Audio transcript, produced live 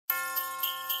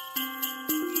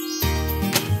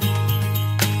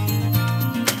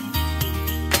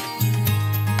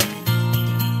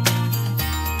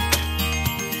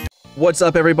What's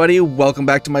up, everybody? Welcome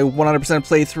back to my 100%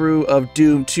 playthrough of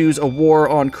Doom 2's A War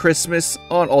on Christmas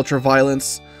on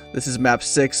Ultraviolence. This is map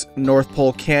 6, North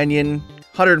Pole Canyon.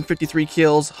 153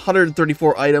 kills,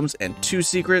 134 items, and 2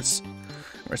 secrets.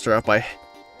 We're gonna start off by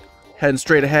heading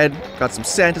straight ahead. Got some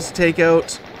Santas to take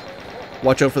out.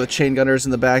 Watch out for the chain gunners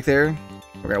in the back there.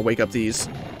 We're gonna wake up these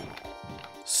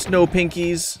snow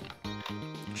pinkies.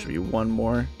 Should be one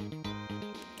more.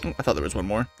 Oh, I thought there was one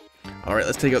more. Alright,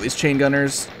 let's take out these chain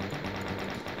gunners.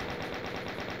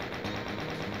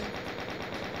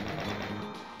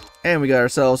 And we got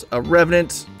ourselves a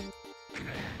Revenant.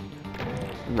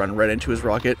 Run right into his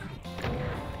rocket.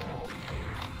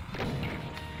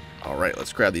 Alright,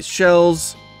 let's grab these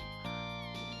shells.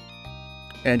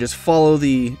 And just follow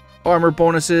the armor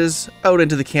bonuses out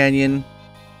into the canyon.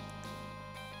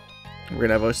 We're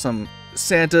gonna have some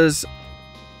Santas,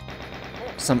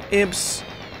 some Imps,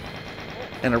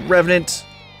 and a Revenant.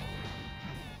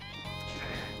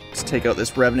 Let's take out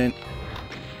this Revenant.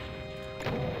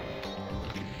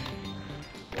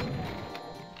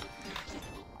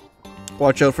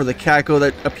 Watch out for the Caco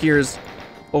that appears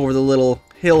over the little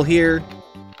hill here.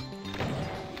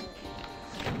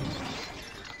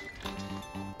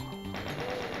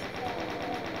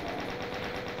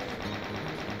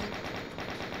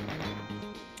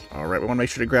 Alright, we want to make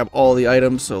sure to grab all the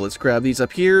items, so let's grab these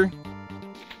up here.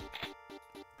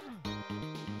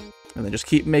 And then just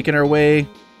keep making our way.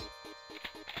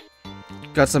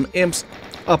 Got some Imps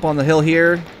up on the hill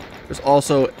here. There's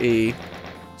also a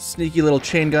sneaky little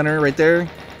chain gunner right there.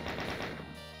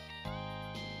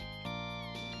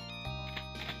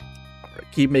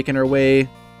 Alright, keep making our way.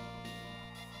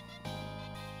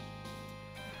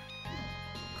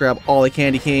 Grab all the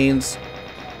candy canes.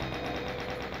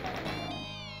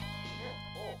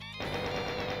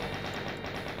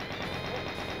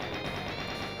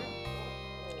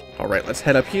 Alright, let's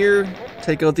head up here,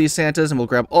 take out these Santas, and we'll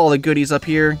grab all the goodies up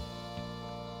here.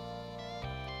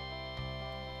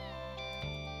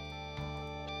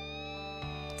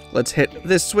 Let's hit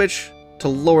this switch to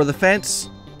lower the fence.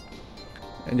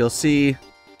 And you'll see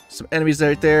some enemies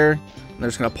right there. And they're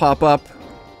just going to pop up.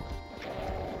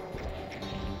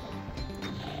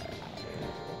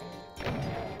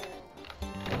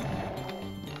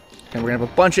 And we're going to have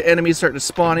a bunch of enemies starting to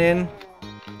spawn in.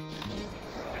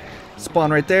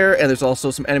 Spawn right there. And there's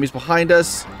also some enemies behind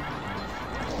us.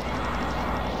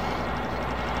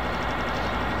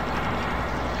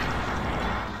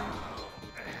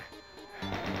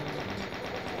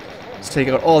 Take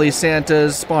out all these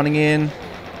Santas spawning in.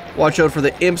 Watch out for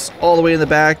the Imps all the way in the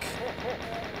back.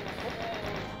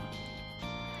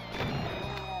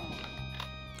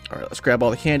 Alright, let's grab all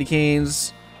the candy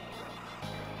canes.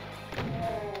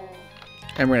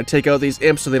 And we're going to take out these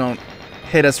Imps so they don't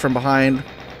hit us from behind.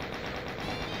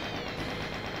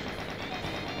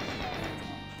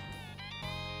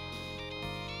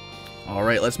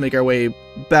 Alright, let's make our way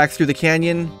back through the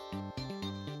canyon.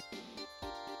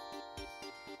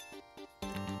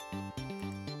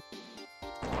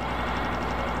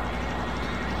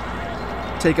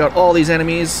 Take out all these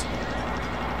enemies.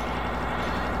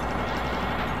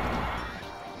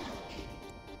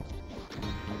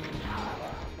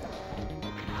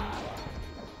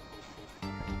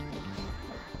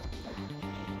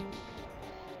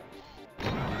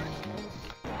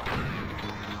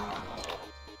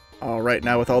 Alright,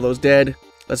 now with all those dead,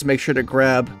 let's make sure to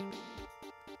grab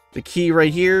the key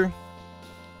right here.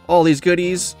 All these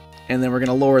goodies. And then we're going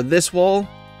to lower this wall.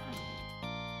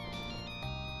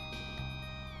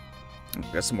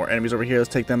 Got some more enemies over here. Let's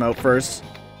take them out first.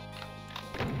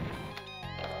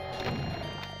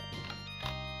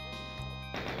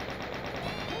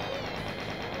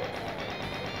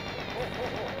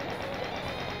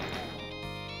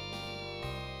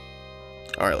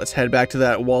 Alright, let's head back to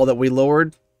that wall that we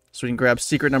lowered. So we can grab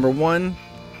secret number 1.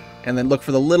 And then look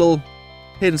for the little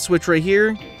hidden switch right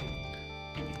here.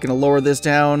 Gonna lower this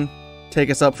down. Take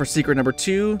us up for secret number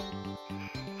 2.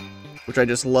 Which I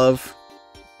just love.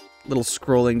 Little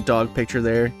scrolling dog picture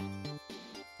there.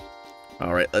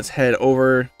 Alright, let's head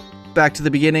over back to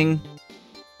the beginning.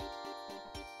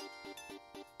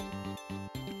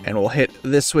 And we'll hit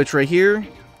this switch right here.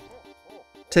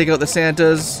 Take out the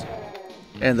Santas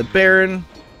and the Baron.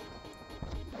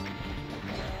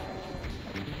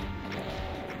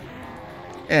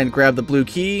 And grab the blue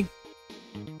key.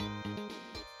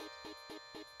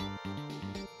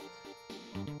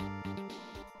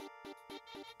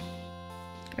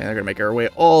 And we're going to make our way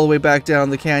all the way back down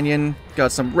the canyon.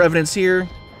 Got some Revenants here.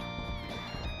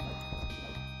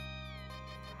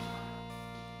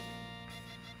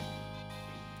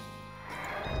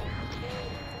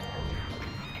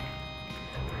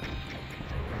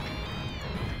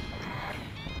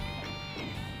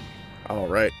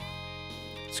 Alright.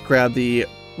 Let's grab the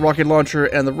rocket launcher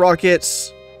and the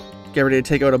rockets. Get ready to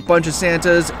take out a bunch of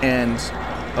Santas and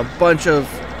a bunch of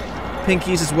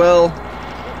Pinkies as well.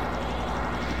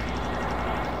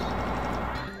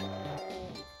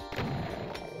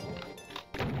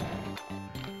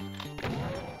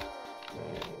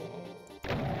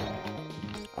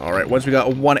 Alright, once we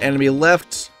got one enemy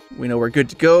left, we know we're good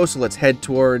to go, so let's head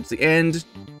towards the end.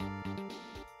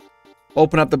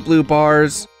 Open up the blue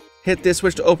bars, hit this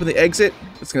switch to open the exit.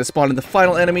 It's going to spawn in the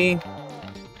final enemy.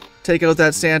 Take out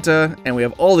that Santa, and we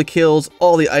have all the kills,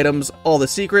 all the items, all the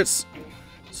secrets.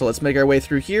 So let's make our way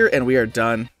through here, and we are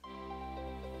done.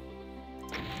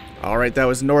 Alright, that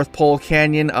was North Pole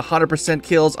Canyon, 100%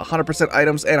 kills, 100%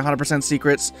 items, and 100%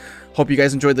 secrets. Hope you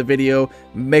guys enjoyed the video.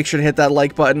 Make sure to hit that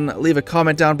like button, leave a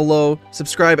comment down below,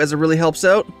 subscribe as it really helps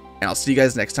out, and I'll see you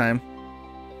guys next time.